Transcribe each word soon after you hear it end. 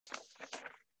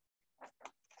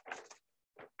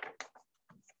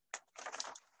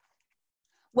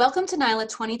Welcome to NYLA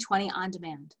 2020 On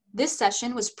Demand. This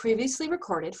session was previously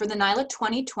recorded for the NYLA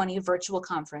 2020 virtual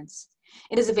conference.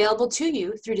 It is available to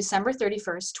you through December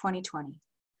 31st, 2020.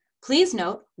 Please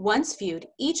note, once viewed,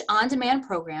 each on-demand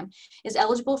program is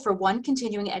eligible for 1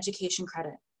 continuing education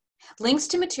credit. Links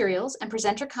to materials and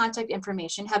presenter contact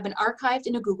information have been archived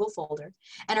in a Google folder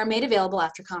and are made available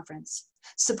after conference.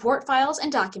 Support files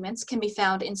and documents can be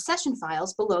found in session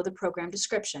files below the program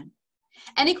description.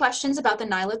 Any questions about the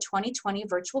NYLA 2020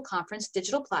 virtual conference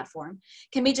digital platform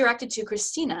can be directed to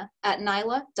Christina at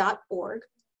nyla.org,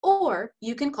 or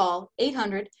you can call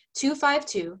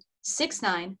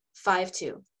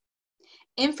 800-252-6952.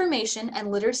 Information and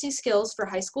literacy skills for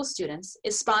high school students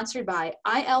is sponsored by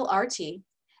ILRT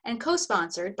and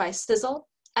co-sponsored by CISL,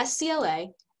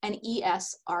 SCLA, and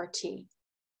ESRT.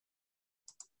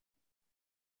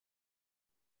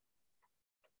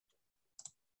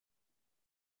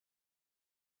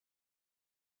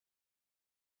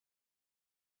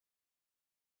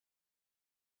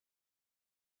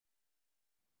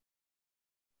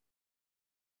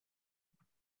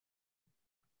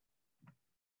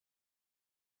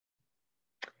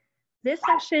 This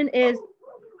session is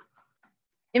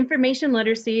information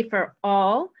literacy for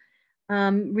all,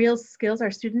 real skills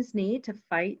our students need to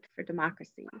fight for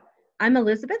democracy. I'm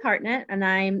Elizabeth Hartnett, and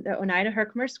I'm the Oneida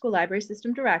Herkimer School Library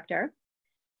System Director.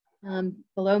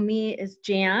 Below me is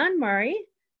Jan Murray.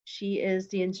 She is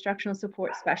the Instructional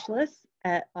Support Specialist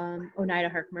at Oneida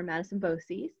Herkimer Madison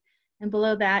BOCES. And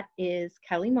below that is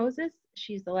Kelly Moses.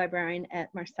 She's the librarian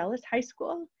at Marcellus High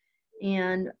School.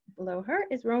 And below her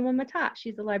is Roma Matott.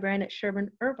 She's a librarian at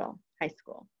Sherburne-Erville High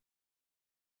School.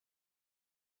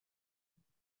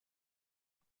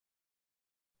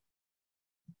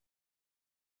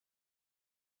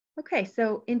 Okay,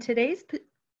 so in today's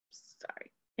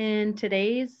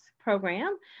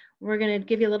program, we're going to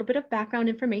give you a little bit of background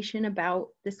information about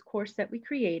this course that we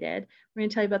created. We're going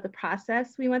to tell you about the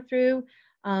process we went through,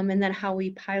 and then how we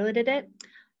piloted it.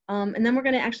 And then we're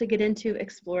going to actually get into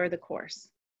explore the course.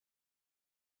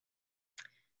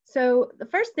 So the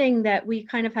first thing that we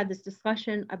kind of had this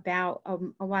discussion about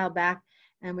a while back,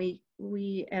 and we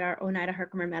at our Oneida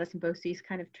Herkimer Madison BOCES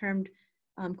kind of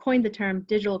coined the term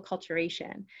digital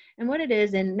acculturation. And what it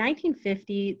is, in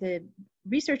 1950, the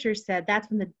researchers said that's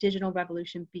when the digital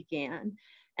revolution began.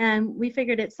 And we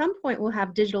figured at some point we'll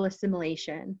have digital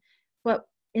assimilation. But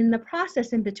in the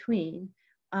process in between,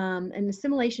 an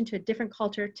assimilation to a different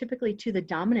culture, typically to the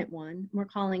dominant one, we're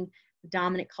calling the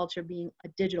dominant culture being a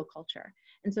digital culture.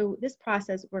 And so this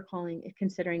process we're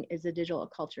considering is a digital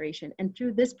acculturation. And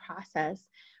through this process,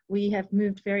 we have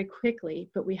moved very quickly,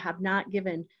 but we have not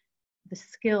given the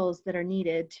skills that are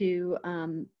needed to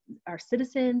our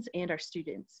citizens and our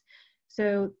students.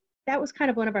 So that was kind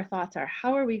of one of our thoughts are,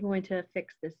 how are we going to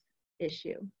fix this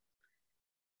issue?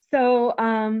 So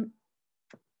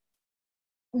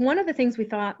one of the things we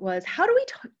thought was, how do we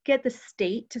get the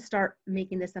state to start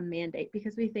making this a mandate?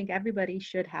 Because we think everybody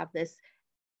should have this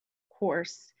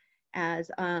course as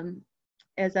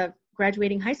a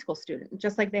graduating high school student,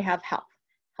 just like they have health.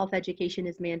 Health education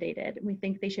is mandated. And we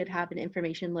think they should have an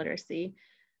information literacy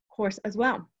course as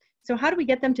well. So how do we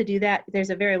get them to do that?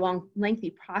 There's a very long, lengthy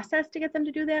process to get them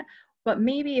to do that. But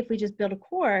maybe if we just build a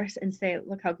course and say,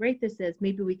 look how great this is,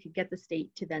 maybe we could get the state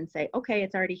to then say, okay,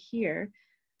 it's already here.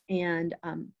 And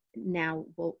now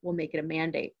we'll make it a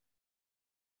mandate.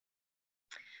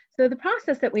 So the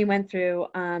process that we went through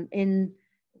in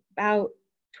about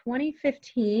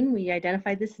 2015, we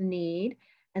identified this need,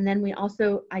 and then we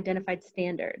also identified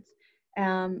standards.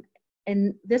 And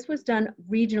this was done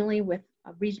regionally with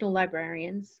regional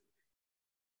librarians.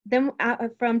 Then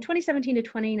from 2017 to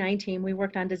 2019, we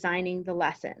worked on designing the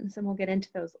lessons, and we'll get into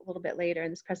those a little bit later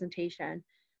in this presentation.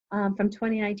 From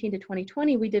 2019 to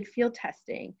 2020, we did field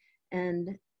testing.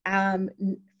 And from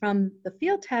the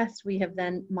field test, we have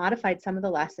then modified some of the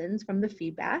lessons from the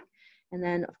feedback. And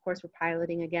then, of course, we're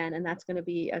piloting again, and that's going to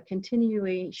be a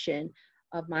continuation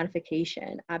of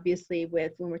modification. Obviously,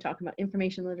 when we're talking about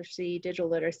information literacy, digital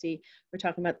literacy, we're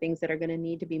talking about things that are going to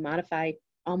need to be modified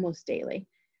almost daily.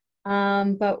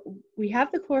 But we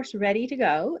have the course ready to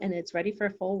go, and it's ready for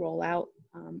a full rollout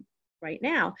right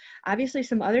now. Obviously,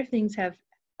 some other things have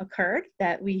occurred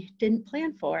that we didn't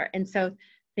plan for, and so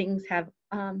things have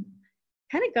kind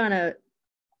of gone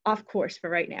off course for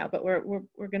right now, but we're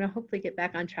going to hopefully get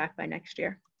back on track by next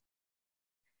year.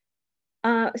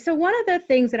 So one of the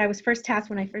things that I was first tasked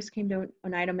when I first came to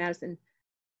Oneida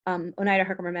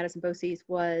Herkimer Madison BOCES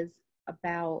was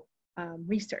about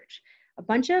research. A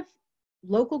bunch of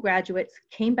local graduates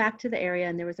came back to the area,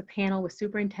 and there was a panel with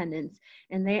superintendents,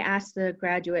 and they asked the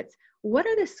graduates, what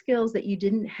are the skills that you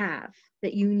didn't have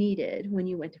that you needed when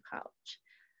you went to college?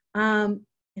 And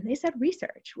they said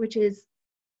research, which is,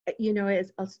 you know,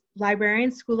 as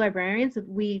librarians, school librarians,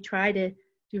 we try to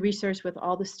do research with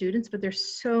all the students, but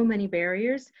there's so many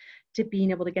barriers to being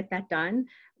able to get that done,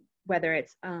 whether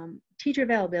it's teacher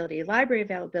availability, library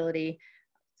availability,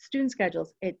 student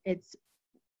schedules.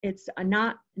 It's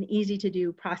not an easy to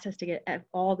do process to get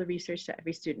all the research to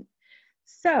every student.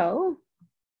 So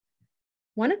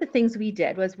one of the things we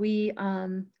did was we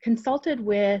consulted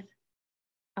with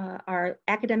our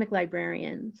academic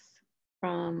librarians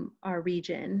from our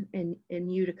region in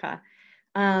Utica,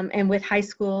 and with high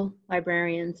school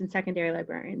librarians and secondary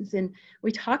librarians. And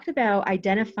we talked about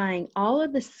identifying all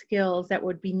of the skills that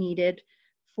would be needed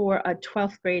for a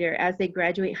 12th grader as they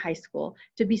graduate high school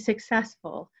to be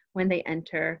successful when they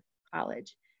enter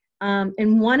college.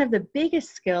 And one of the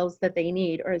biggest skills that they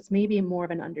need, or it's maybe more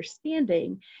of an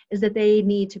understanding, is that they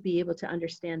need to be able to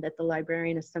understand that the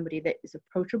librarian is somebody that is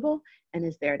approachable and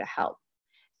is there to help.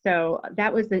 So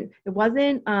that was it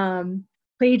wasn't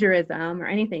plagiarism or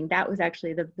anything. That was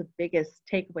actually the biggest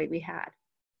takeaway we had.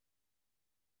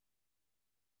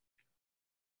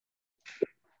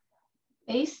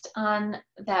 Based on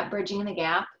that Bridging the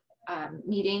Gap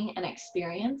meeting and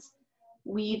experience,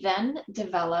 we then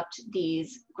developed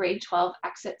these grade 12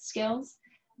 exit skills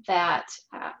that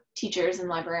teachers and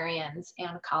librarians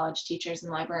and college teachers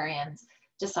and librarians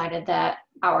decided that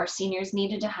our seniors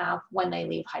needed to have when they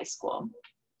leave high school.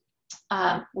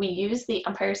 We use the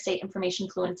Empire State Information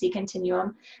Fluency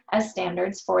Continuum as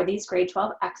standards for these grade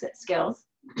 12 exit skills.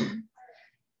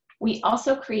 We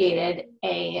also created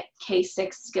a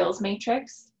K6 skills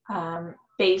matrix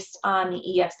based on the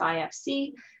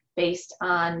ESIFC, based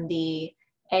on the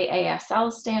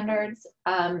AASL standards,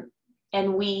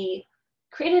 and we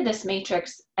created this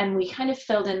matrix and we kind of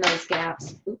filled in those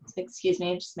gaps. Oops, excuse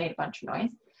me, I just made a bunch of noise.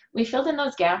 We filled in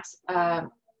those gaps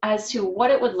as to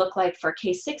what it would look like for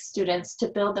K6 students to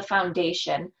build the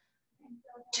foundation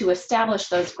to establish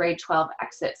those grade 12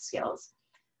 exit skills.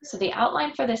 So the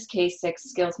outline for this K6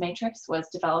 skills matrix was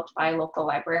developed by local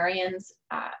librarians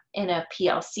in a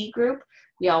PLC group.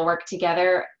 We all worked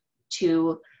together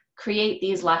to create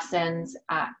these lessons,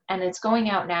 and it's going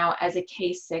out now as a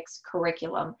K6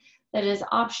 curriculum that is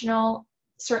optional,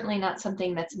 certainly not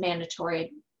something that's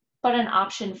mandatory, but an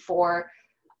option for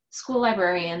school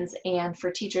librarians and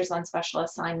for teachers on special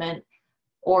assignment,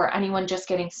 or anyone just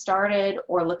getting started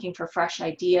or looking for fresh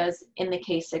ideas in the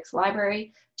K6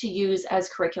 library to use as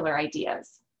curricular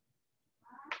ideas.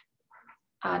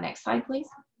 Next slide, please.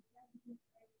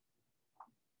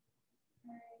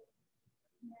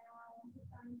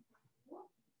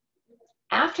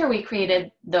 After we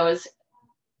created those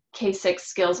K6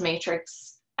 skills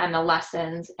matrix and the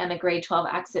lessons and the grade 12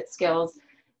 exit skills,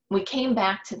 we came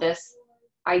back to this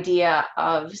idea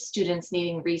of students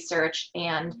needing research,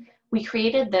 and we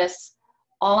created this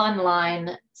all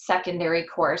online secondary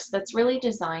course that's really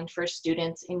designed for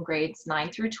students in grades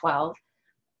 9 through 12.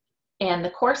 And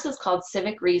the course is called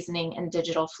Civic Reasoning and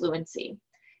Digital Fluency.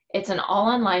 It's an all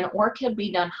online or could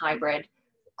be done hybrid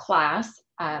class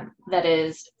that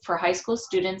is for high school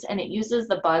students, and it uses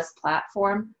the BUZZ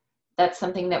platform. That's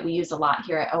something that we use a lot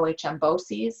here at OHM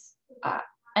BOCES.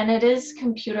 And it is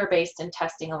computer-based and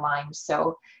testing aligned,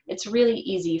 so it's really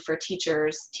easy for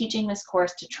teachers teaching this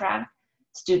course to track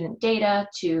student data,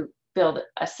 to build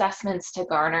assessments, to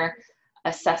garner,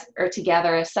 to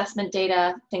gather assessment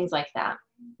data, things like that.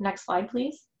 Next slide,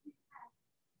 please.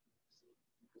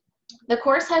 The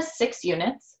course has 6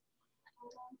 units.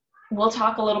 We'll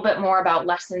talk a little bit more about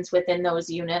lessons within those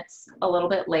units a little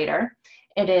bit later.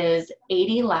 It is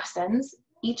 80 lessons.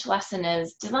 Each lesson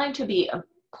is designed to be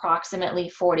approximately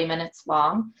 40 minutes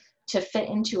long to fit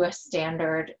into a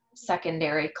standard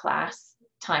secondary class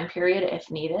time period if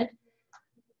needed.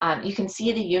 You can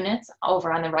see the units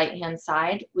over on the right-hand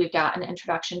side. We've got an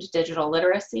introduction to digital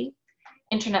literacy,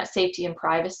 internet safety and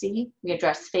privacy. We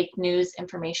address fake news,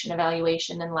 information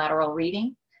evaluation and lateral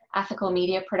reading, ethical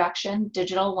media production,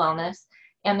 digital wellness,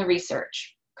 and the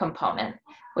research component,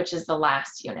 which is the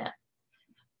last unit.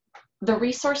 The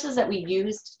resources that we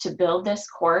used to build this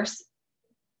course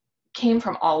came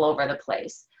from all over the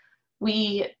place.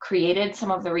 We created some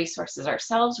of the resources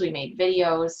ourselves. We made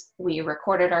videos. We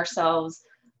recorded ourselves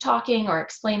talking or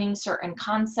explaining certain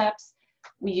concepts.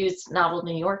 We used Novel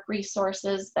New York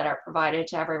resources that are provided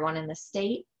to everyone in the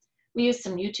state. We used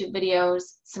some YouTube videos,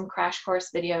 some crash course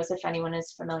videos, if anyone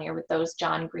is familiar with those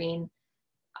John Green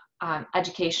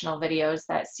educational videos,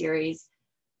 that series.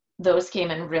 Those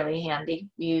came in really handy.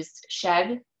 We used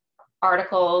Sheg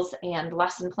articles and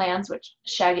lesson plans, which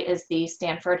SHEG is the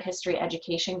Stanford History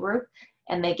Education Group,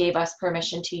 and they gave us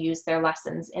permission to use their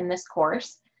lessons in this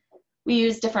course. We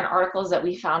used different articles that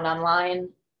we found online,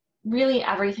 really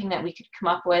everything that we could come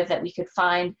up with, that we could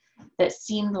find that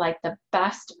seemed like the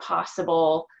best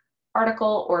possible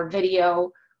article or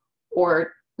video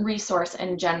or resource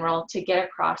in general to get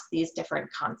across these different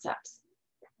concepts.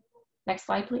 Next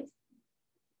slide, please.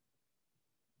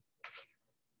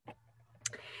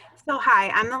 So hi,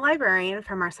 I'm the librarian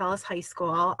from Marcellus High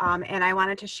School, and I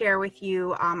wanted to share with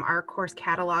you our course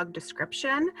catalog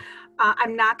description.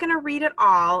 I'm not going to read it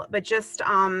all, but just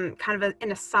kind of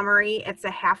in a summary, it's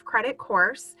a half-credit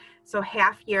course, so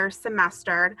half-year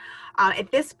semestered.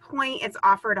 At this point, it's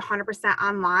offered 100%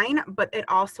 online, but it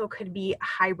also could be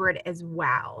hybrid as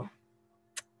well.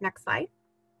 Next slide.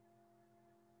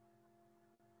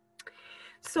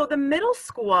 So the middle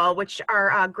school, which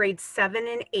are grades 7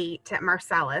 and 8 at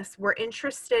Marcellus, were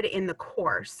interested in the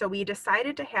course. So we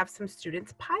decided to have some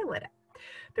students pilot it.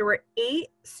 There were 8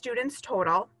 students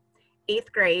total,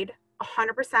 8th grade,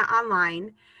 100%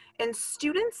 online, and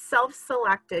students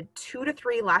self-selected 2 to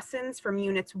 3 lessons from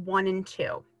units 1 and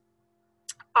 2.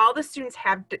 All the students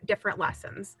have different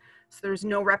lessons, so there's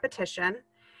no repetition.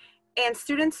 And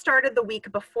students started the week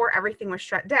before everything was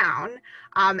shut down,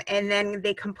 and then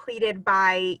they completed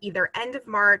by either end of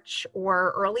March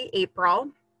or early April,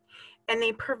 and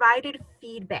they provided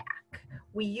feedback.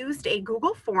 We used a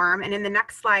Google form, and in the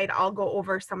next slide, I'll go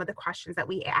over some of the questions that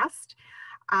we asked.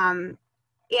 And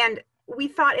we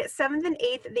thought at 7th and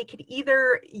 8th, they could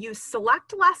either use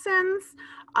select lessons,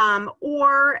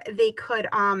 or they could,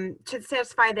 to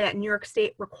satisfy that New York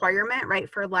State requirement, right,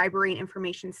 for library and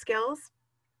information skills,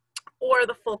 or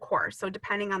the full course, so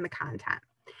depending on the content.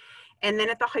 And then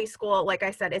at the high school, like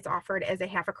I said, it's offered as a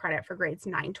half a credit for grades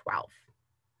 9, 12.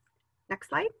 Next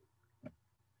slide.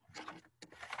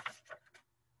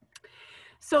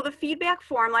 So the feedback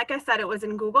form, like I said, it was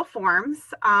in Google Forms.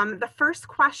 The first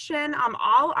question,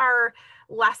 all our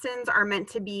lessons are meant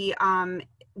to be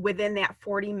within that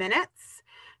 40 minutes.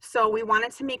 So we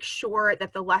wanted to make sure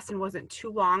that the lesson wasn't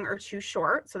too long or too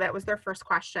short. So that was their first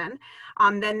question.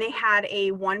 Then they had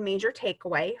a 1 major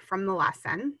takeaway from the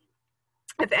lesson.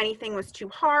 If anything was too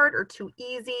hard or too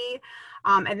easy,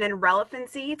 and then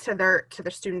relevancy to their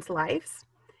students' lives.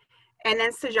 And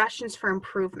then suggestions for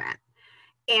improvement.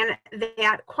 And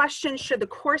that question, should the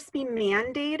course be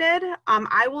mandated?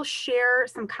 I will share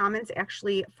some comments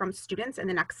actually from students in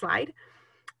the next slide.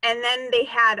 And then they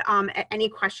had any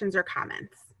questions or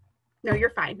comments. No,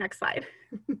 you're fine. Next slide.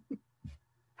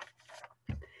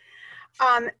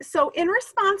 So in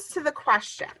response to the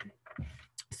question,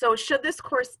 so should this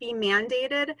course be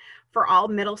mandated for all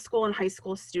middle school and high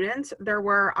school students? There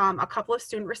were a couple of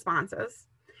student responses.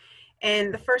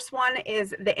 And the first one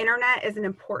is, the internet is an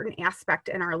important aspect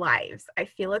in our lives. I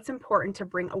feel it's important to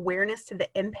bring awareness to the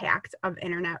impact of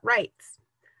internet rights.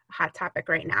 A hot topic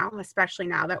right now, especially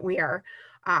now that we are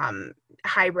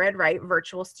hybrid, right?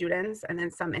 Virtual students and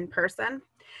then some in person.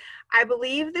 I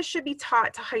believe this should be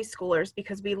taught to high schoolers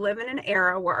because we live in an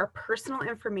era where our personal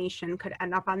information could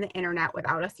end up on the internet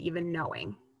without us even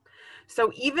knowing.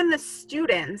 So even the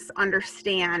students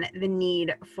understand the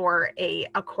need for a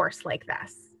course like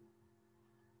this.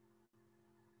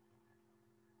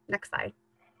 Next slide.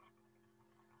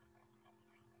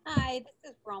 Hi,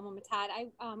 this is Roma, Matott.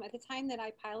 At the time that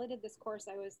I piloted this course,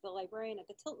 I was the librarian at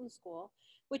the Tilton School,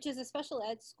 which is a special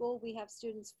ed school. We have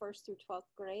students 1st through 12th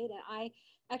grade, and I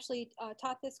actually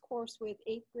taught this course with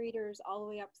 8th graders all the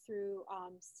way up through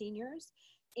seniors.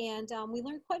 And we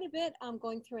learned quite a bit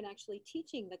going through and actually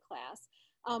teaching the class.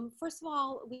 First of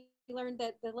all, we learned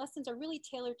that the lessons are really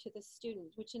tailored to the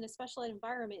student, which in a special ed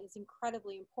environment is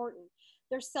incredibly important.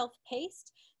 They're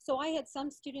self-paced. So I had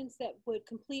some students that would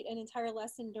complete an entire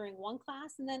lesson during one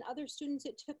class, and then other students,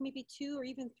 it took maybe 2 or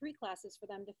even 3 classes for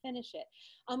them to finish it.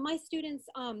 My students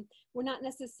were not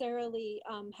necessarily,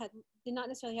 did not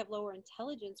necessarily have lower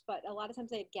intelligence, but a lot of times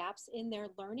they had gaps in their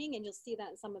learning, and you'll see that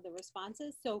in some of the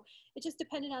responses. So it just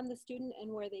depended on the student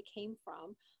and where they came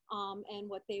from. And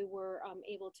what they were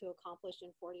able to accomplish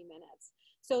in 40 minutes.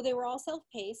 So they were all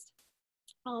self-paced.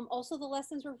 Also, the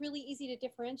lessons were really easy to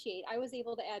differentiate. I was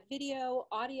able to add video,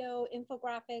 audio,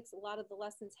 infographics. A lot of the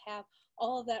lessons have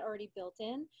all of that already built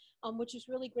in, which is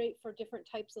really great for different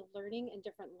types of learning and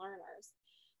different learners.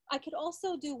 I could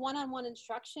also do one-on-one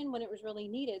instruction when it was really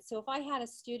needed. So if I had a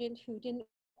student who didn't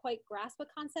quite grasp a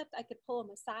concept, I could pull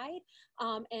them aside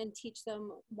and teach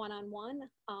them one-on-one,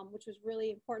 which was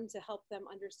really important to help them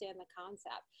understand the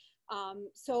concept.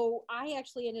 So I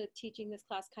actually ended up teaching this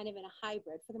class kind of in a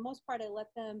hybrid. For the most part, I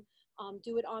let them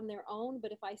do it on their own,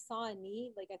 but if I saw a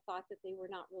need, like I thought that they were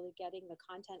not really getting the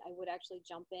content, I would actually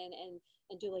jump in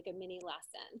and do like a mini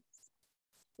lesson.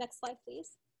 Next slide,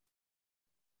 please.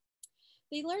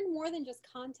 They learn more than just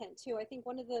content too. I think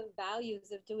one of the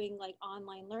values of doing like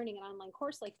online learning, an online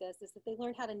course like this, is that they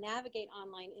learn how to navigate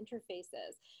online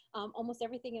interfaces. Almost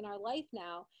everything in our life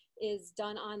now is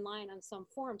done online on some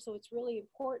form. So it's really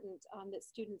important that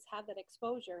students have that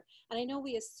exposure. And I know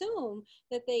we assume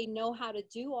that they know how to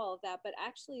do all of that, but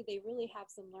actually they really have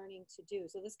some learning to do.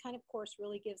 So this kind of course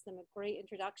really gives them a great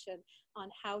introduction on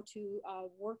how to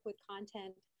work with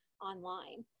content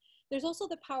online. There's also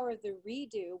the power of the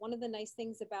redo. One of the nice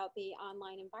things about the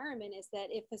online environment is that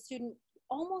if a student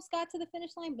almost got to the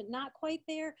finish line, but not quite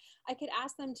there, I could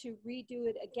ask them to redo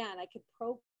it again. I could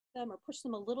probe them or push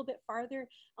them a little bit farther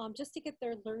just to get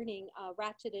their learning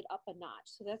ratcheted up a notch.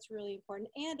 So that's really important.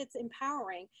 And it's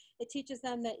empowering. It teaches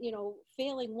them that, you know,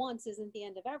 failing once isn't the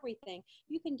end of everything.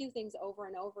 You can do things over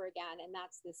and over again, and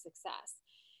that's the success.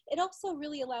 It also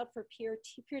really allowed for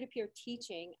peer-to-peer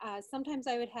teaching. Sometimes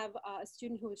I would have a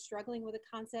student who was struggling with a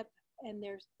concept, and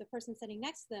there's the person sitting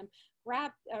next to them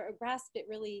grasped it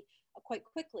really quite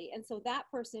quickly. And so that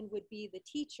person would be the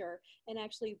teacher and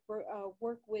actually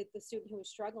work with the student who was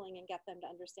struggling and get them to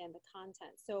understand the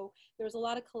content. So there was a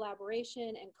lot of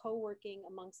collaboration and co-working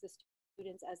amongst the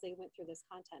students as they went through this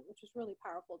content, which was really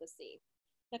powerful to see.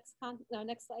 Next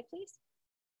slide, please.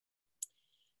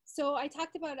 So I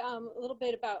talked about a little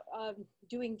bit about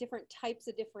doing different types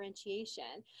of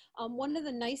differentiation. One of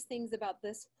the nice things about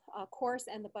this course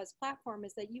and the BOCES platform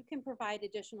is that you can provide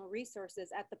additional resources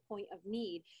at the point of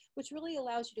need, which really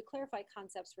allows you to clarify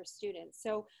concepts for students.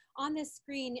 So on this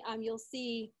screen, you'll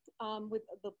see with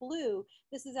the blue,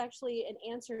 this is actually an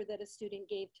answer that a student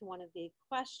gave to one of the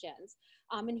questions.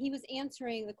 And he was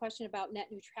answering the question about net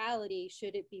neutrality,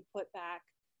 should it be put back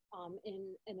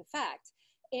in effect?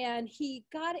 And he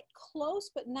got it close,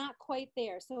 but not quite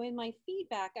there. So in my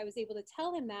feedback, I was able to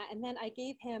tell him that, and then I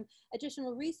gave him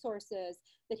additional resources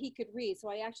that he could read.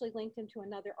 So I actually linked him to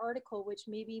another article, which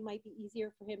maybe might be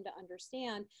easier for him to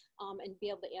understand and be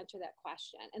able to answer that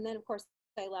question. And then of course,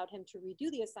 I allowed him to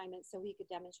redo the assignment so he could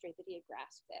demonstrate that he had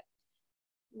grasped it.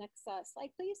 Next slide,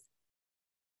 please.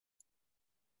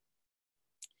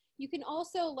 You can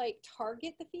also like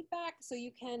target the feedback, so you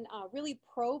can really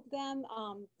probe them,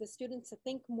 the students, to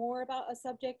think more about a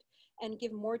subject and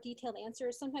give more detailed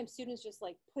answers. Sometimes students just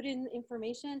like put in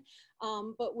information,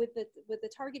 but with the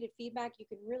targeted feedback, you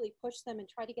can really push them and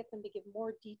try to get them to give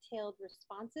more detailed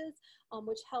responses,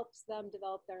 which helps them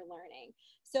develop their learning.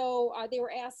 So they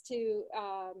were asked to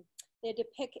they had to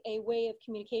pick a way of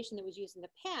communication that was used in the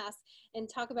past and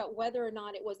talk about whether or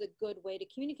not it was a good way to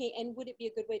communicate, and would it be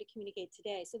a good way to communicate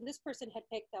today. So this person had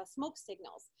picked smoke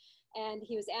signals, and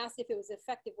he was asked if it was an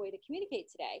effective way to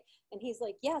communicate today. And he's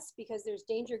like, yes, because there's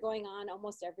danger going on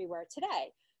almost everywhere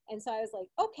today. And so I was like,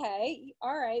 okay,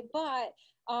 all right, but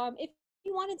if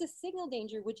you wanted to signal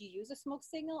danger, would you use a smoke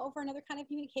signal over another kind of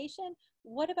communication?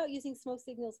 What about using smoke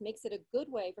signals makes it a good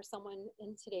way for someone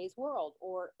in today's world,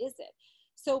 or is it?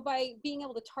 So by being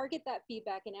able to target that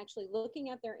feedback and actually looking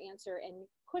at their answer and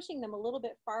pushing them a little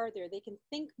bit farther, they can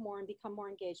think more and become more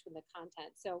engaged with the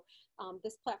content. So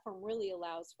this platform really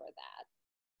allows for that.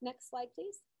 Next slide,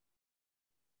 please.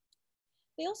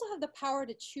 They also have the power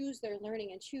to choose their learning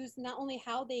and choose not only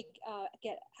how they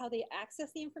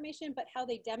access the information, but how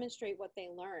they demonstrate what they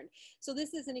learned. So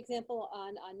this is an example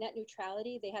on net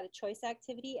neutrality. They had a choice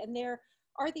activity, and there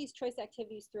are these choice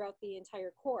activities throughout the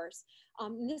entire course.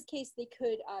 In this case, they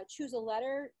could choose a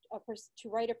letter to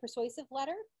write a persuasive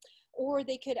letter, or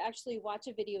they could actually watch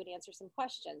a video and answer some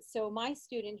questions. So my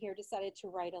student here decided to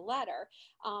write a letter.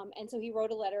 And so he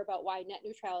wrote a letter about why net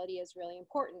neutrality is really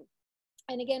important.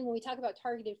 And again, when we talk about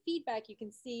targeted feedback, you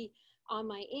can see on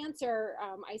my answer,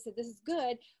 I said, this is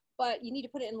good, but you need to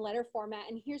put it in letter format.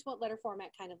 And here's what letter format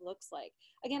kind of looks like.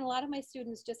 Again, a lot of my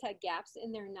students just had gaps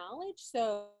in their knowledge.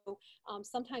 So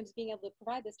sometimes being able to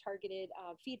provide this targeted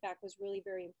feedback was really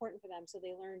very important for them. So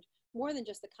they learned more than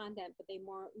just the content, but they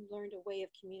learned a way of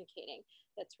communicating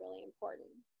that's really important.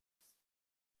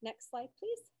 Next slide,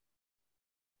 please.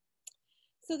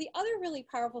 So the other really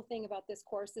powerful thing about this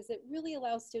course is it really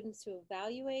allows students to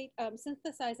evaluate,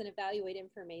 synthesize and evaluate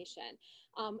information.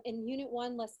 In Unit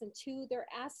 1, Lesson 2, they're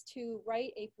asked to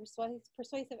write a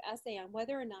persuasive essay on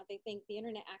whether or not they think the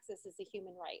internet access is a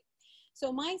human right.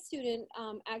 So my student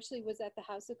actually was at the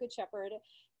House of Good Shepherd,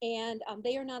 and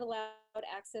they are not allowed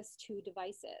access to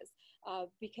devices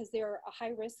because they're a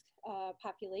high-risk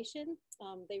population.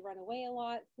 They run away a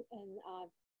lot and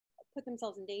put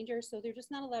themselves in danger, so they're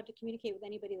just not allowed to communicate with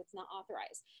anybody that's not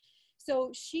authorized.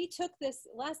 So she took this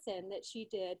lesson that she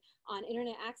did on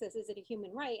internet access, is it a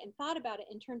human right, and thought about it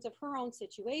in terms of her own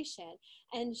situation.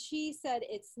 And she said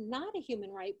it's not a human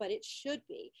right, but it should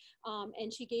be.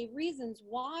 And she gave reasons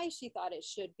why she thought it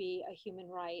should be a human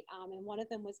right. And one of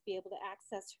them was be able to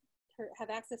have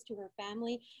access to her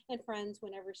family and friends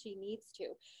whenever she needs to.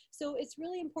 So it's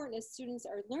really important as students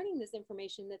are learning this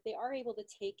information that they are able to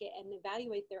take it and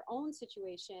evaluate their own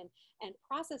situation and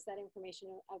process that information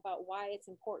about why it's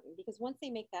important. Because once they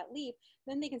make that leap,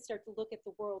 then they can start to look at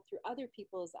the world through other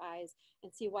people's eyes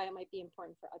and see why it might be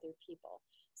important for other people.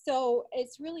 So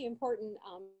it's really important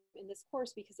in this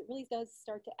course because it really does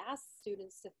start to ask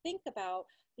students to think about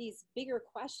these bigger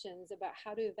questions about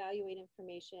how to evaluate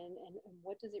information and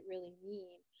what does it really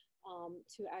mean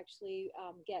to actually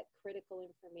get critical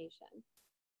information.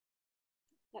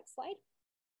 Next slide.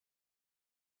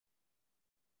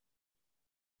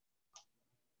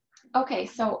 Okay,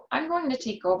 so I'm going to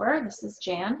take over. This is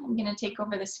Jan. I'm going to take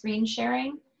over the screen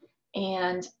sharing,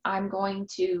 and I'm going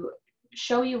to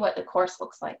show you what the course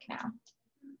looks like now.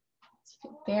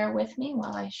 So bear with me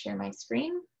while I share my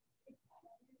screen.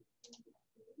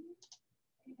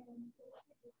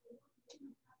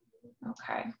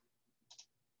 Okay.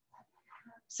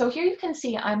 So here you can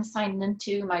see I'm signed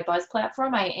into my BUZZ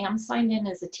platform. I am signed in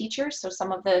as a teacher, so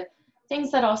some of the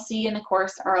things that I'll see in the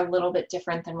course are a little bit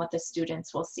different than what the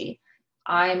students will see.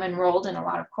 I'm enrolled in a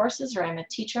lot of courses, or I'm a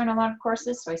teacher in a lot of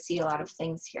courses, so I see a lot of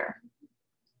things here.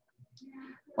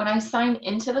 When I sign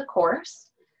into the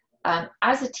course,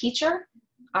 as a teacher,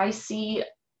 I see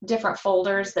different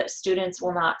folders that students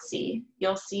will not see.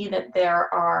 You'll see that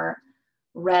there are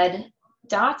red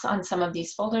dots on some of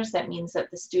these folders. That means that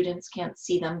the students can't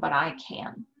see them, but I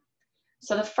can.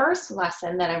 So the first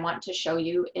lesson that I want to show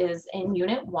you is in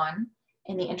Unit 1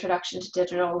 in the Introduction to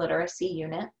Digital Literacy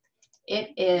unit. It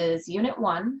is Unit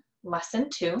 1, Lesson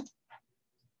 2.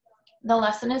 The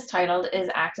lesson is titled, Is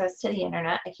Access to the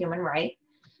Internet a Human Right?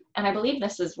 And I believe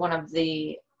this is one of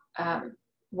the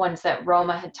ones that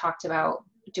Roma had talked about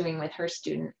doing with her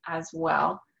student as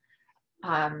well,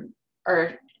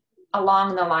 or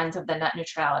along the lines of the net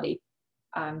neutrality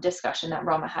discussion that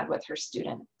Roma had with her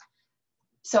student.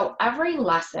 So every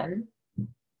lesson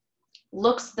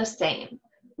looks the same.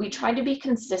 We try to be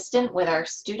consistent with our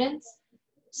students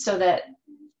so that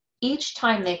each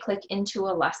time they click into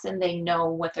a lesson, they know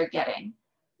what they're getting.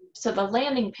 So the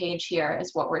landing page here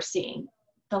is what we're seeing.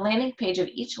 The landing page of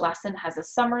each lesson has a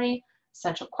summary,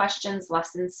 essential questions,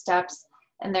 lesson steps,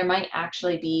 and there might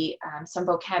actually be some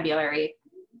vocabulary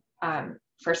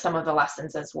for some of the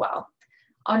lessons as well.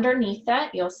 Underneath that,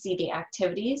 you'll see the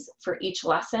activities for each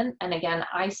lesson. And again,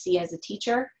 I see as a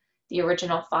teacher the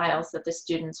original files that the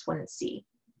students wouldn't see.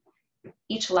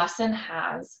 Each lesson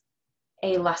has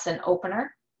a lesson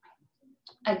opener.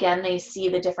 Again, they see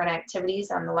the different activities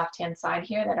on the left-hand side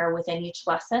here that are within each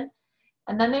lesson.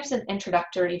 And then there's an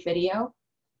introductory video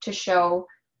to show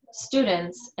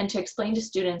students and to explain to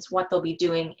students what they'll be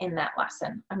doing in that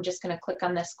lesson. I'm just going to click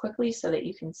on this quickly so that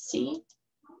you can see.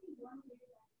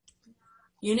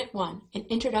 Unit 1, an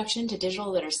Introduction to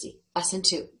Digital Literacy, Lesson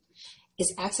 2.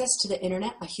 Is access to the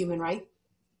internet a human right?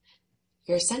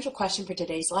 Your essential question for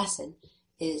today's lesson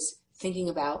is thinking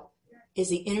about, is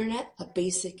the internet a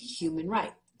basic human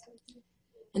right?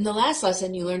 In the last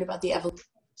lesson, you learned about the evolution.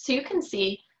 So you can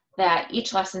see that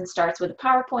each lesson starts with a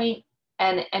PowerPoint,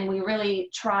 and we really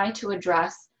try to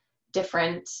address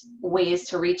different ways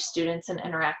to reach students and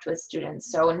interact with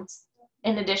students. So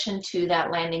in addition to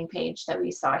that landing page that we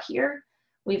saw here,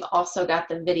 we've also got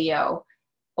the video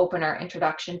opener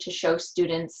introduction to show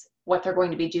students what they're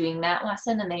going to be doing that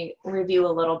lesson, and they review a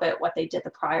little bit what they did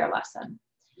the prior lesson.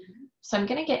 So I'm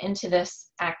going to get into this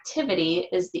activity,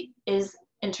 is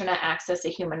internet access a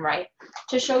human right,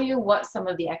 to show you what some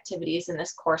of the activities in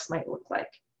this course might look like.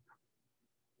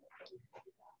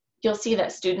 You'll see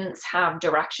that students have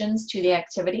directions to the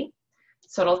activity.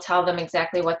 So it'll tell them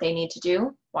exactly what they need to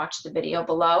do. Watch the video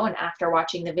below, and after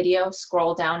watching the video,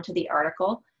 scroll down to the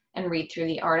article and read through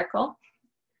the article.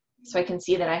 So I can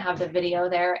see that I have the video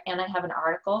there, and I have an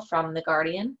article from The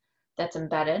Guardian that's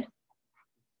embedded.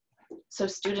 So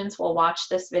students will watch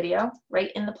this video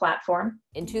right in the platform.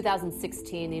 In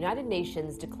 2016, the United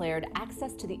Nations declared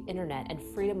access to the internet and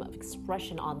freedom of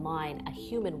expression online a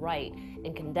human right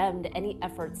and condemned any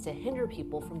efforts to hinder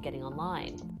people from getting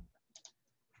online.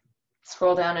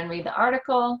 Scroll down and read the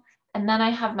article, and then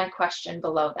I have my question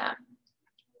below that.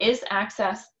 Is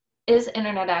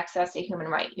internet access a human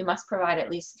right? You must provide at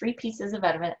least 3 pieces of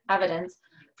evidence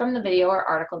from the video or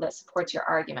article that supports your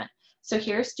argument. So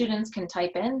here students can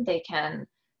type in, they can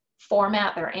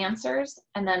format their answers,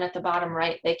 and then at the bottom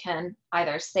right, they can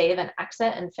either save and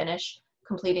exit and finish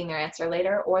completing their answer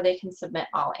later, or they can submit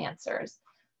all answers.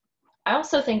 I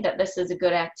also think that this is a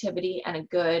good activity and a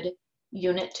good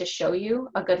unit to show you,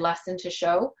 a good lesson to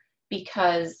show,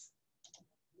 because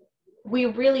we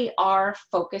really are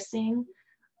focusing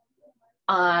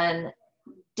on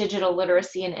digital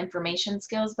literacy and information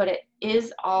skills, but it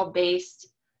is all based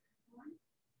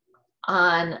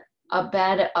on a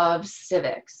bed of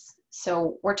civics.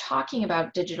 So we're talking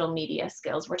about digital media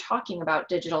skills, we're talking about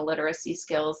digital literacy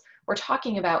skills, we're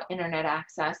talking about internet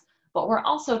access, but we're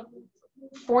also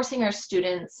forcing our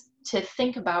students to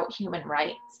think about human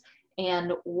rights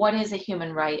and what is a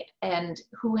human right and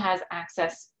who has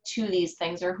access to these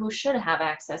things, or who should have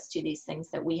access to these things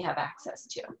that we have access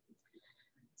to.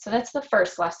 So that's the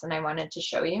first lesson I wanted to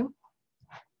show you.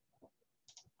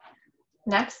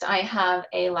 Next, I have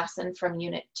a lesson from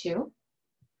Unit 2.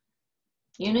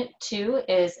 Unit 2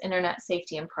 is Internet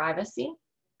Safety and Privacy.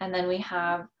 And then we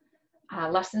have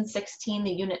Lesson 16,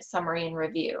 the Unit Summary and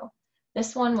Review.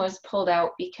 This one was pulled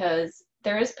out because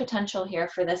there is potential here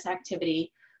for this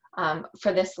activity,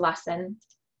 for this lesson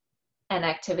and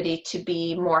activity to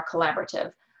be more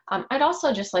collaborative. I'd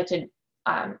also just like to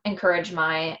encourage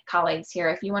my colleagues here,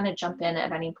 if you want to jump in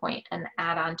at any point and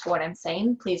add on to what I'm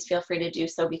saying, please feel free to do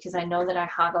so, because I know that I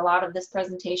have a lot of this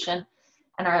presentation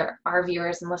and our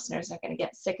viewers and listeners are going to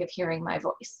get sick of hearing my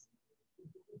voice.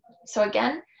 So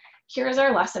again, here's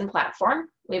our lesson platform.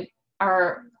 We've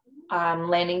our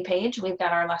landing page. We've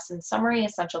got our lesson summary,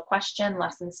 essential question,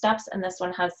 lesson steps, and this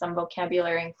one has some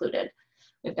vocabulary included.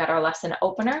 We've got our lesson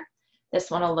opener. This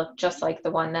one will look just like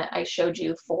the one that I showed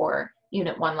you for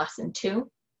Unit 1, Lesson 2.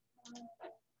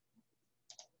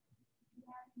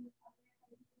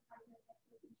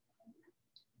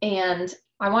 And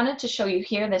I wanted to show you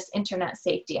here this internet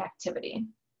safety activity.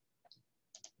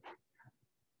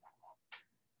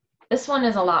 This one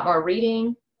is a lot more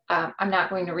reading. I'm not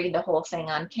going to read the whole thing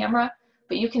on camera,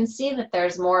 but you can see that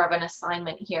there's more of an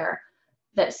assignment here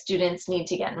that students need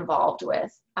to get involved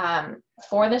with.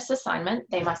 For this assignment,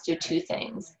 they must do two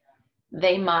things.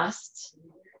 They must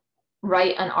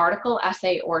write an article,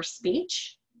 essay, or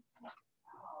speech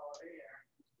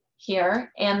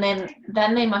here, and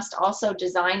then they must also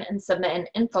design and submit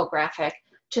an infographic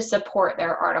to support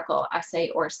their article, essay,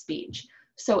 or speech.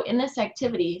 So in this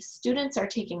activity, students are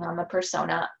taking on the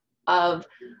persona of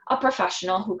a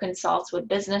professional who consults with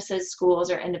businesses, schools,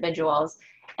 or individuals,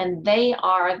 and they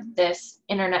are this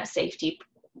internet safety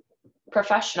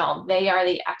professional. They are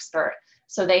the expert.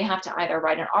 So they have to either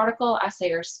write an article,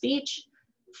 essay, or speech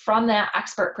from that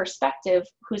expert perspective,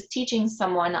 who's teaching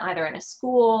someone either in a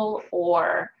school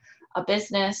or a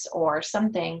business or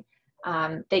something.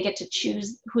 They get to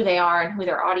choose who they are and who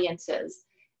their audience is.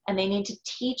 And they need to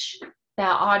teach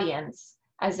that audience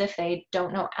as if they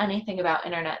don't know anything about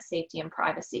internet safety and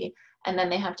privacy. And then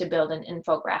they have to build an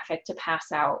infographic to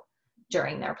pass out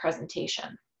during their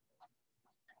presentation.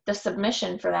 The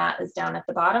submission for that is down at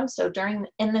the bottom. So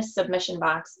in this submission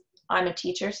box, I'm a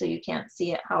teacher, so you can't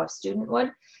see it how a student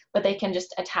would, but they can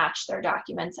just attach their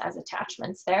documents as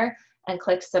attachments there and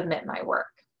click Submit My Work.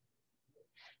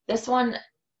 This one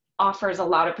offers a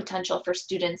lot of potential for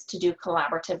students to do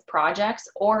collaborative projects,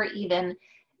 or even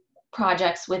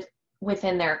projects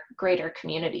within their greater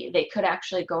community. They could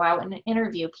actually go out and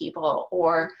interview people,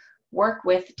 or work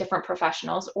with different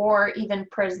professionals, or even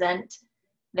present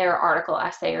their article,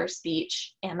 essay, or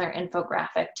speech and their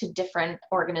infographic to different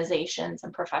organizations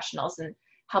and professionals and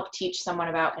help teach someone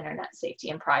about internet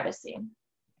safety and privacy.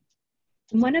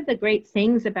 One of the great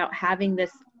things about having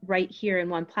this right here in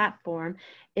one platform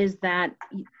is that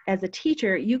as a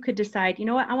teacher, you could decide, you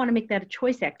know what, I want to make that a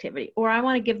choice activity, or I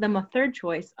want to give them a third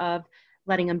choice of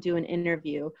letting them do an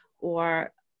interview,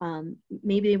 or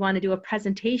maybe they want to do a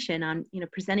presentation on,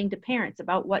 presenting to parents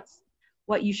about what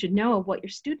you should know of what your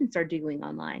students are doing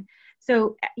online.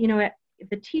 So,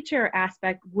 the teacher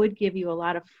aspect would give you a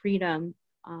lot of freedom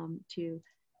to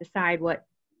decide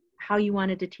how you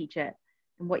wanted to teach it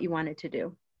and what you wanted to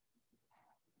do.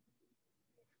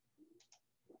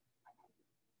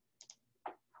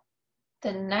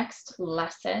 The next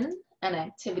lesson and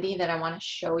activity that I want to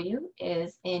show you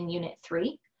is in Unit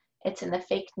 3. It's in the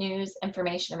Fake News,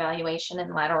 Information Evaluation,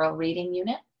 and Lateral Reading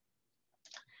unit.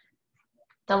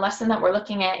 The lesson that we're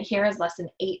looking at here is Lesson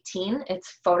 18.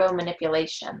 It's photo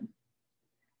manipulation.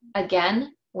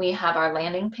 Again, we have our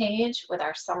landing page with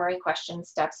our summary, questions,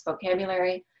 steps,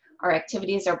 vocabulary. Our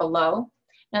activities are below.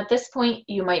 Now at this point,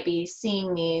 you might be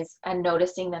seeing these and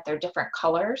noticing that they're different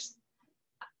colors.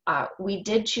 We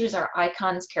did choose our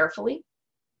icons carefully.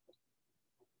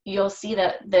 you'll see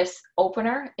that this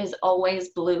opener is always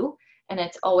blue and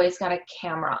it's always got a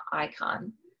camera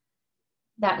icon.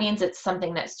 That means it's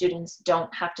something that students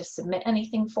don't have to submit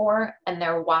anything for, and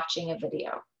they're watching a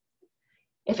video.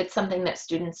 If it's something that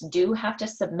students do have to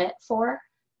submit for,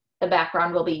 the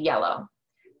background will be yellow.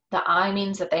 The eye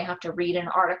means that they have to read an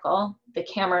article. The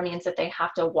camera means that they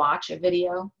have to watch a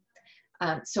video.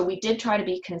 So we did try to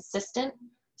be consistent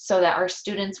so that our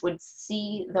students would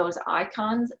see those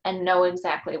icons and know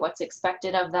exactly what's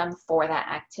expected of them for that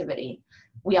activity.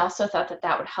 We also thought that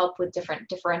that would help with different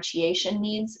differentiation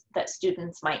needs that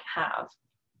students might have.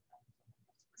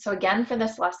 So again, for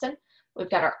this lesson,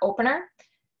 we've got our opener,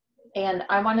 and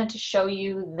I wanted to show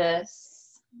you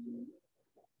this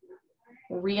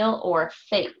real or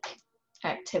fake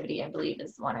activity, I believe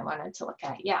is the one I wanted to look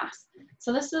at. Yes.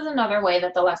 So this is another way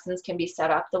that the lessons can be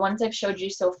set up. The ones I've showed you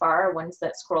so far are ones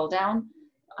that scroll down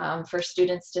for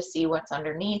students to see what's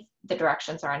underneath. The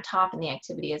directions are on top and the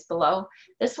activity is below.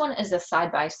 This one is a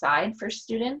side-by-side for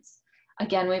students.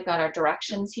 Again, we've got our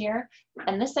directions here.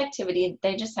 And this activity,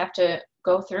 they just have to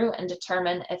go through and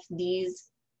determine if these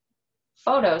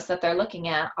photos that they're looking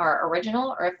at are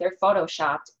original or if they're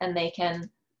photoshopped, and they can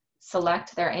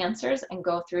select their answers and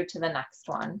go through to the next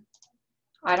one.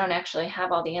 I don't actually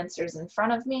have all the answers in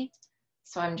front of me,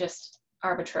 so I'm just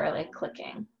arbitrarily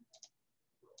clicking.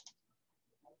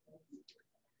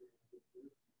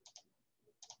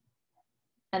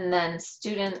 And then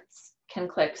students can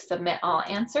click Submit All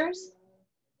Answers.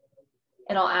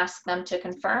 It'll ask them to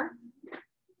confirm,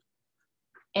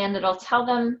 and it'll tell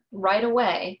them right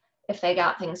away if they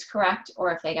got things correct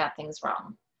or if they got things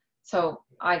wrong. So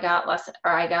I got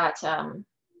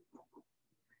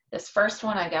this first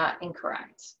one I got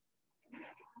incorrect.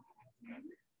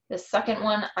 The second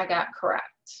one I got correct.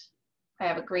 I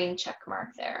have a green check mark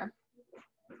there.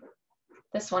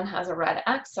 This one has a red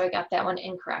X, so I got that one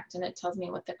incorrect, and it tells me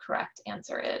what the correct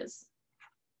answer is.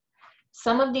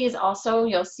 Some of these also,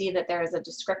 you'll see that there is a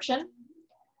description.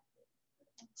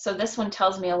 So this one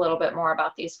tells me a little bit more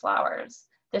about these flowers.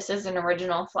 This is an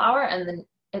original flower, and then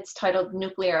it's titled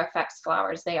Nuclear Effects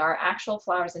Flowers. They are actual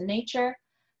flowers in nature.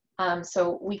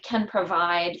 So we can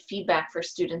provide feedback for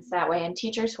students that way, and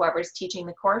teachers, whoever's teaching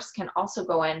the course, can also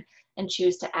go in and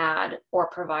choose to add or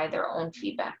provide their own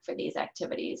feedback for these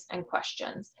activities and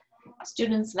questions.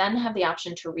 Students then have the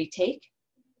option to retake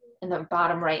in the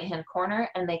bottom right-hand corner,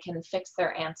 and they can fix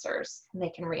their answers, and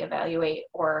they can reevaluate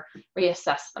or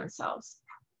reassess themselves.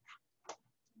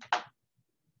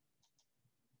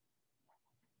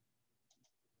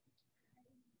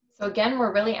 So again,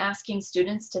 we're really asking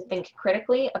students to think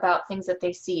critically about things that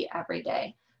they see every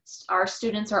day. Our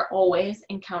students are always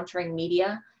encountering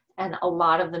media, and a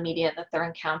lot of the media that they're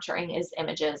encountering is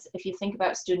images. If you think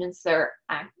about students,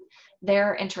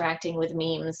 they're interacting with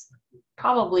memes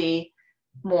probably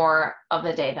more of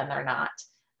the day than they're not.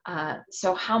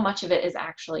 So how much of it is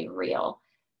actually real?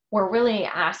 We're really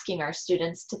asking our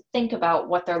students to think about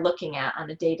what they're looking at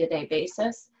on a day-to-day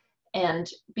basis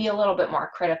and be a little bit more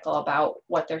critical about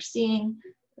what they're seeing,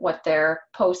 what they're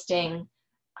posting,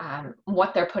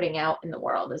 what they're putting out in the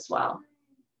world as well.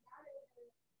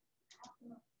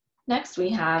 Next, we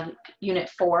have Unit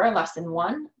 4, Lesson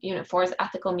 1. Unit 4 is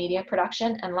Ethical Media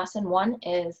Production, and Lesson 1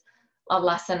 is a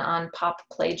lesson on pop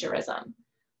plagiarism.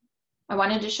 I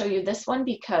wanted to show you this one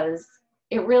because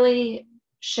it really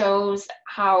shows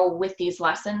how with these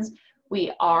lessons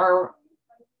we are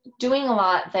doing a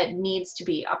lot that needs to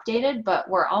be updated, but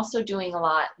we're also doing a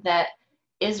lot that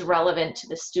is relevant to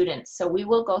the students. So we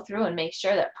will go through and make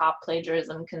sure that pop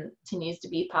plagiarism continues to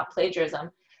be pop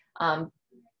plagiarism,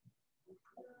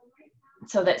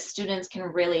 so that students can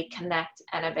really connect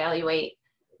and evaluate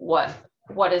what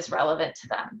is relevant to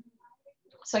them.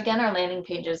 So again, our landing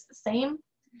page is the same,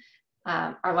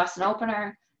 our lesson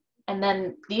opener, and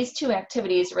then these two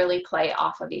activities really play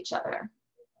off of each other.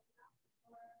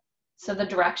 So the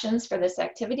directions for this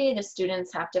activity, the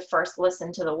students have to first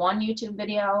listen to the one YouTube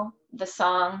video, the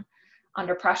song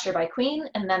Under Pressure by Queen,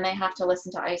 and then they have to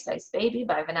listen to Ice Ice Baby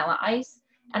by Vanilla Ice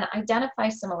and identify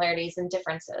similarities and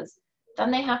differences. Then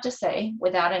they have to say,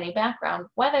 without any background,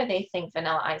 whether they think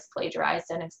Vanilla Ice plagiarized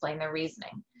and explain their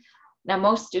reasoning. Now,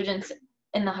 most students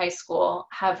in the high school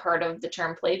have heard of the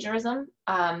term plagiarism,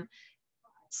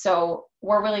 so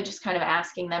we're really just kind of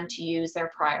asking them to use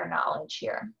their prior knowledge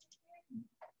here.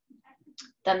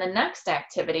 Then the next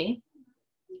activity,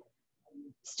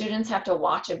 students have to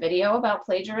watch a video about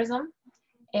plagiarism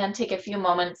and take a few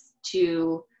moments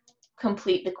to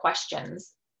complete the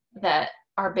questions that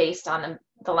are based on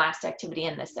the last activity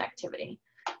and this activity.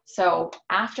 So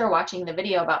after watching the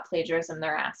video about plagiarism,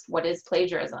 they're asked, what is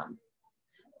plagiarism?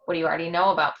 What do you already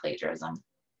know about plagiarism?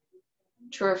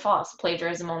 true or false,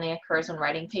 plagiarism only occurs when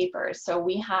writing papers. So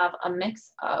we have a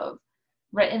mix of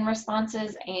written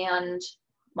responses and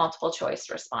multiple choice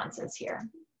responses here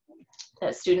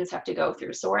that students have to go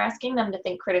through. So we're asking them to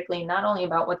think critically, not only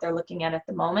about what they're looking at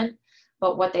the moment,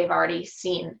 but what they've already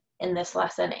seen in this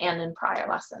lesson and in prior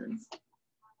lessons.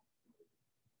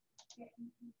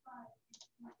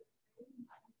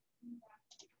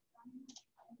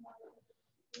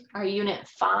 Our Unit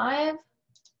 5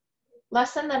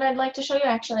 lesson that I'd like to show you,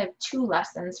 I actually have 2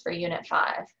 lessons for Unit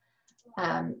 5.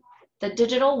 The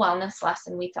digital wellness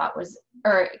lesson we thought was,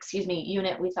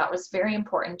 unit we thought was very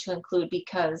important to include,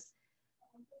 because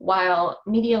while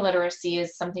media literacy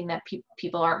is something that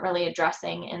people aren't really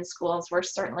addressing in schools, we're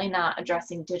certainly not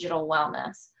addressing digital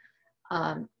wellness.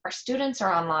 Our students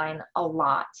are online a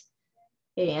lot,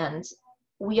 and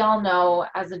we all know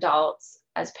as adults,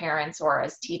 as parents, or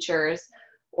as teachers,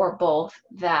 or both,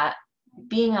 that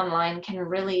being online can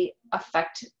really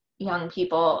affect young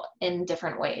people in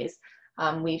different ways.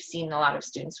 We've seen a lot of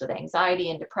students with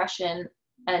anxiety and depression,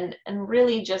 and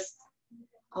really just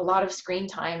a lot of screen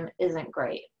time isn't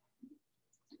great.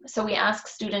 So we ask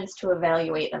students to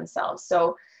evaluate themselves.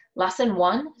 So lesson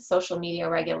 1, social media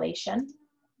regulation.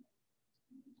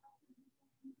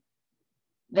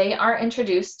 They are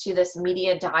introduced to this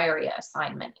media diary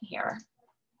assignment here.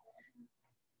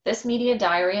 This media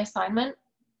diary assignment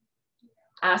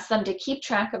asks them to keep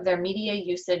track of their media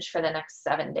usage for the next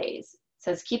 7 days. It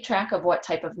says keep track of what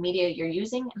type of media you're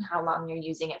using and how long you're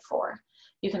using it for.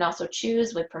 You can also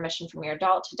choose, with permission from your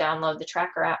adult, to download the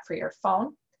tracker app for your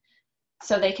phone.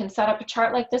 So they can set up a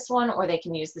chart like this one, or they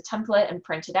can use the template and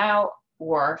print it out,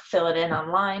 or fill it in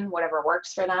online, whatever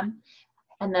works for them.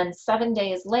 And then 7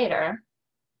 days later,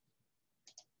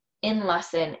 in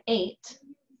lesson 8,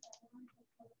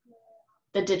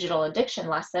 the digital addiction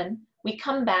lesson, we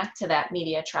come back to that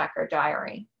media tracker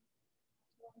diary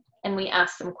and we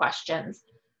ask some questions.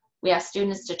 We ask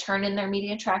students to turn in their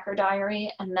media tracker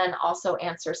diary and then also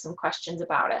answer some questions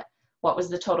about it. What was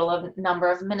the total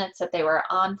number of minutes that they were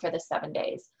on for the 7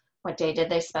 days? What day did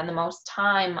they spend the most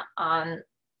time on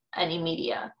any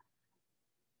media?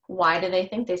 Why do they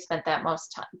think they spent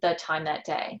the time that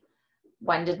day?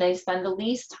 When did they spend the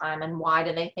least time, and why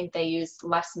do they think they used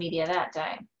less media that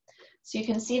day? So you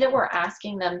can see that we're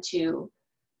asking them to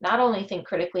not only think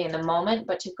critically in the moment,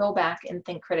 but to go back and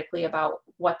think critically about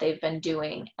what they've been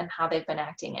doing and how they've been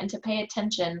acting, and to pay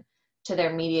attention to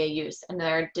their media use and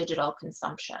their digital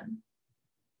consumption.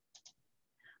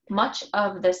 Much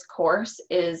of this course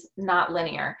is not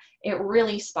linear. It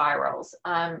really spirals.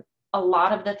 A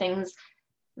lot of the things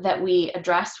that we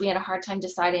addressed, we had a hard time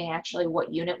deciding actually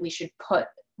what unit we should put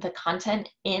the content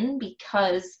in,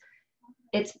 because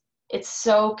it's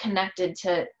so connected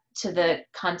to the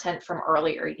content from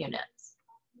earlier units.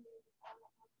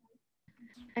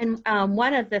 And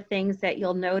one of the things that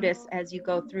you'll notice as you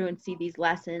go through and see these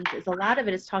lessons is a lot of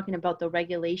it is talking about the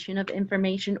regulation of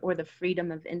information or the freedom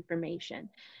of information.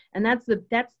 And that's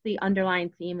the underlying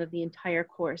theme of the entire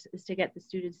course, is to get the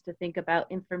students to think about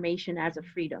information as a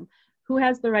freedom. Who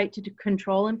has the right to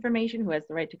control information? Who has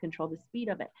the right to control the speed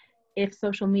of it? If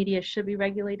social media should be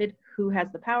regulated, who has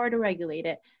the power to regulate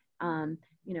it? And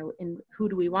who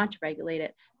do we want to regulate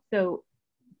it? So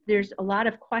there's a lot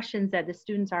of questions that the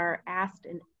students are asked,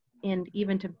 and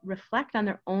even to reflect on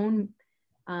their own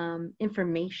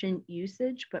information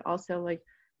usage, but also like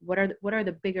what are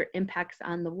the bigger impacts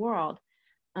on the world.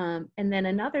 And then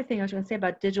another thing I was going to say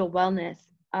about digital wellness,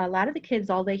 a lot of the kids,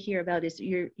 all they hear about is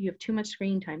you have too much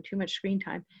screen time.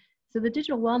 So the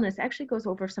digital wellness actually goes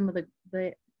over some of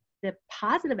the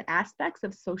positive aspects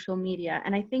of social media.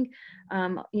 And I think,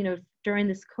 during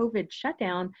this COVID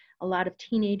shutdown, a lot of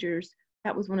teenagers,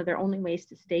 that was one of their only ways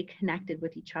to stay connected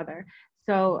with each other.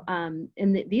 So,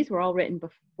 these were all written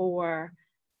before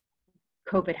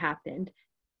COVID happened,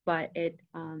 but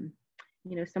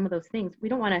some of those things, we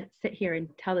don't want to sit here and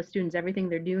tell the students everything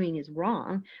they're doing is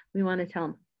wrong. We want to tell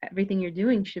them everything you're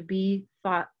doing should be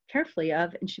thought carefully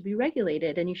of and should be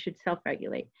regulated, and you should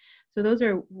self-regulate. So those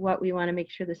are what we want to make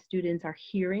sure the students are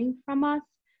hearing from us.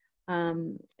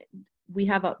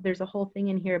 There's a whole thing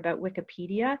in here about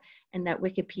Wikipedia, and that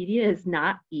Wikipedia is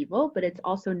not evil, but it's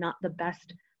also not the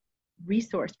best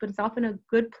resource, but it's often a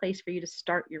good place for you to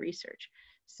start your research.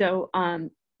 So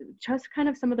just kind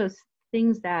of some of those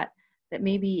things that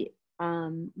maybe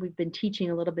we've been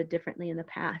teaching a little bit differently in the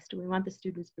past. We want the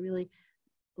students to really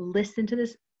listen to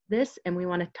this, and we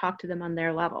want to talk to them on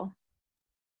their level.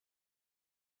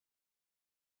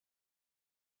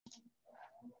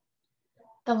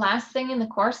 The last thing in the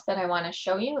course that I want to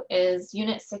show you is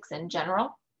Unit 6 in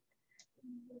general.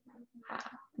 Let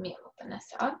me open this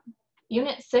up.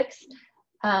 Unit 6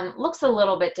 looks a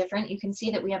little bit different. You can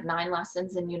see that we have 9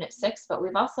 lessons in Unit 6, but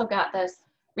we've also got this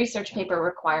research paper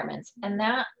requirements, and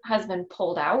that has been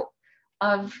pulled out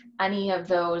of any of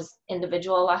those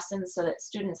individual lessons so that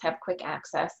students have quick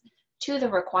access to the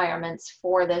requirements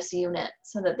for this unit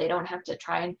so that they don't have to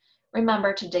try and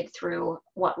remember to dig through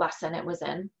what lesson it was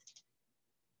in.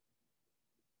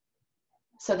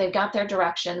 So they've got their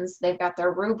directions, they've got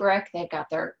their rubric, they've got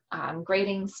their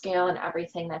grading scale and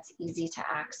everything that's easy to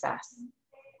access.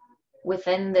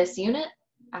 Within this unit,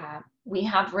 we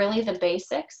have really the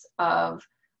basics of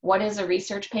what is a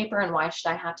research paper and why should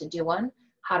I have to do one?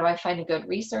 How do I find a good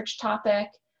research topic?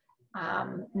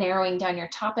 Narrowing down your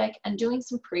topic and doing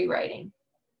some pre-writing.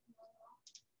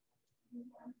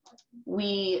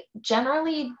 We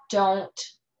generally don't,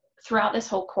 throughout this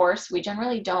whole course, we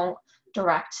generally don't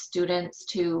direct students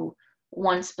to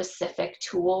one specific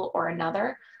tool or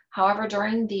another. However,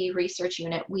 during the research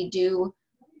unit, we do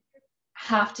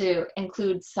have to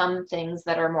include some things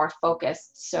that are more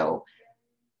focused. So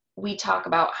we talk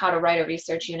about how to write a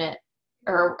research unit,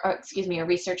 or excuse me, a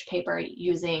research paper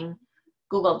using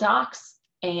Google Docs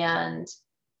and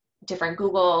different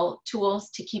Google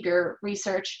tools to keep your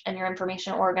research and your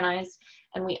information organized.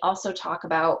 And we also talk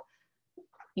about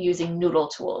using Noodle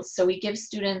tools. So we give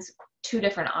students 2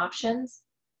 different options.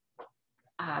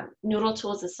 Noodle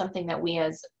tools is something that we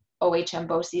as OHM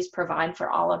BOCES provide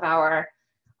for all of our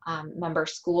member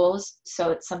schools. So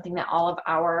it's something that all of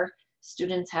our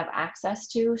students have access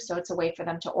to. So it's a way for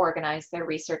them to organize their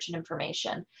research and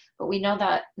information. But we know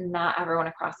that not everyone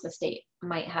across the state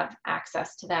might have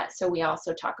access to that. So we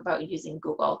also talk about using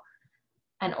Google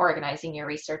and organizing your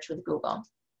research with Google.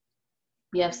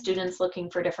 We have students looking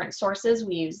for different sources.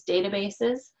 We use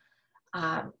databases.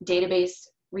 Database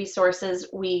resources,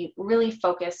 we really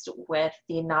focused with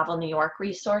the Novel New York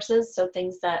resources, so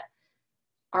things that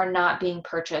are not being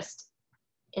purchased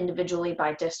individually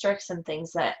by districts and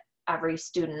things that every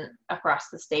student across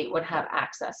the state would have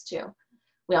access to.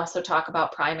 We also talk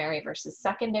about primary versus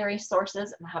secondary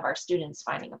sources and have our students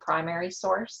finding a primary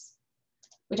source.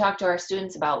 We talk to our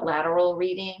students about lateral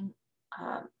reading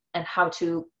and how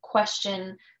to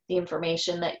question the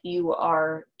information that you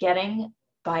are getting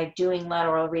by doing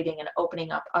lateral reading and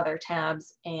opening up other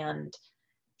tabs and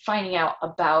finding out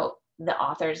about the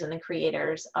authors and the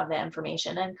creators of the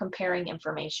information and comparing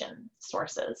information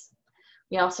sources.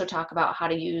 We also talk about how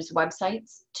to use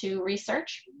websites to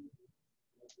research.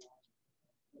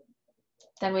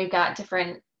 Then we've got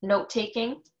different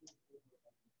note-taking,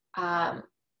 a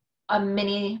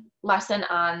mini lesson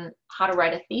on how to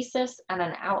write a thesis and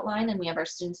an outline, and we have our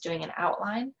students doing an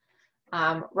outline,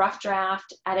 rough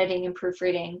draft, editing and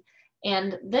proofreading.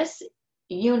 And this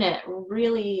unit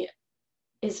really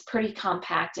is pretty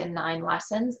compact in 9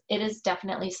 lessons. It is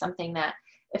definitely something that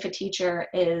if a teacher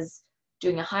is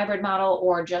doing a hybrid model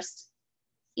or just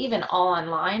even all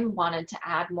online wanted to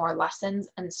add more lessons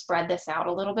and spread this out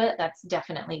a little bit, that's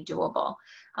definitely doable.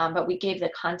 But we gave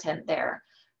the content there.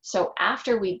 So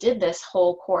after we did this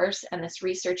whole course and this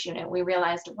research unit, we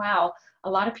realized, wow, a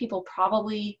lot of people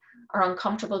probably are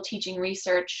uncomfortable teaching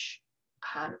research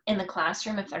in the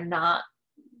classroom if they're not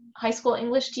high school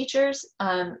English teachers.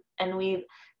 And we've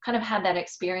kind of had that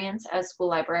experience as school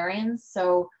librarians.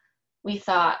 So we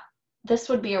thought this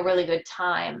would be a really good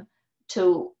time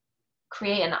to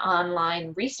create an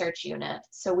online research unit.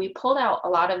 So we pulled out a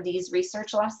lot of these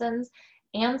research lessons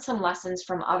and some lessons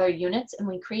from other units, and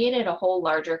we created a whole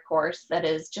larger course that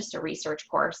is just a research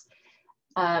course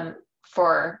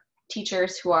for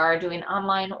teachers who are doing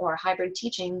online or hybrid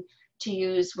teaching to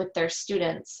use with their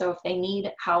students. So if they need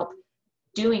help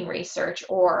doing research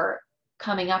or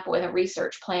coming up with a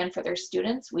research plan for their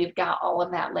students, we've got all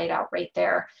of that laid out right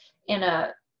there in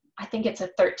I think it's a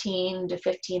 13 to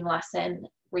 15 lesson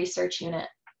research unit.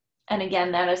 And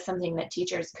again, that is something that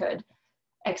teachers could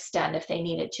extend if they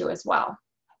needed to as well.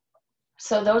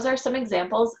 So those are some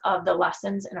examples of the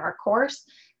lessons in our course.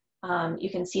 You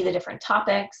can see the different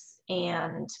topics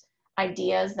and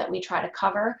ideas that we try to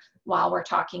cover while we're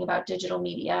talking about digital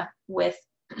media with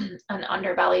an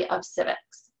underbelly of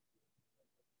civics.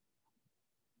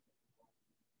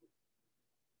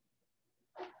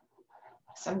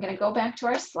 So I'm going to go back to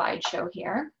our slideshow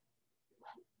here.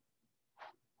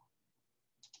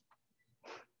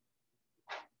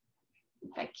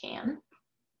 If I can.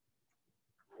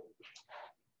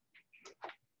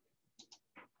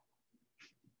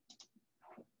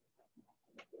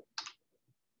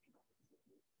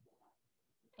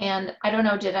 And I don't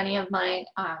know, did any of my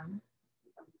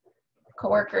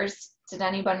coworkers, did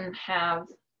anyone have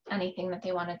anything that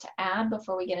they wanted to add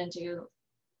before we get into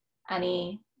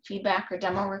any feedback or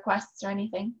demo requests or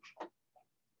anything?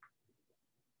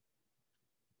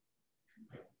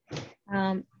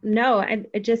 No,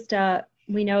 it just,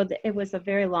 we know that it was a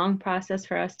very long process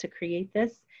for us to create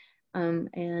this.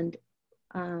 And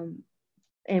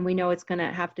we know it's going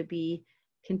to have to be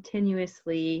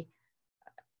continuously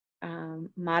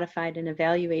modified and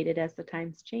evaluated as the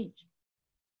times change.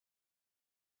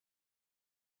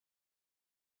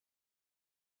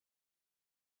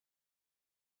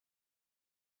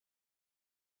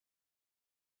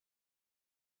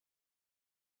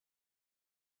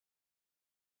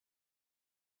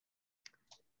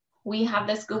 We have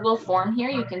this Google form here.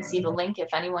 You can see the link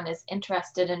if anyone is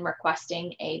interested in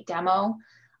requesting a demo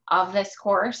of this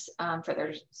course for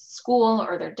their school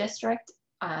or their district.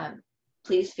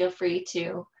 Please feel free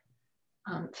to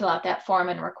fill out that form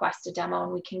and request a demo,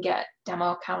 and we can get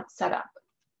demo accounts set up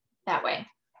that way.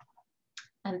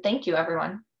 And thank you,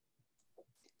 everyone.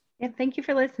 Yeah, thank you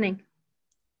for listening.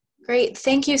 Great,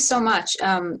 thank you so much.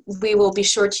 We will be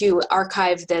sure to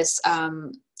archive this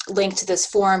link to this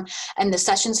form and the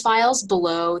sessions files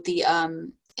below the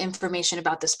information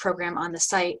about this program on the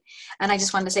site. And I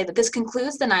just wanted to say that this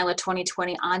concludes the NILA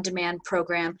 2020 on-demand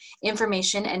program,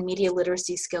 Information and Media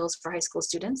Literacy Skills for High School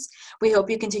Students. We hope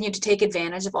you continue to take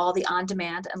advantage of all the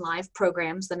on-demand and live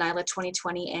programs the NILA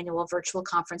 2020 annual virtual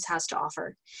conference has to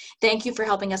offer. Thank you for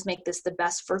helping us make this the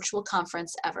best virtual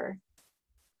conference ever.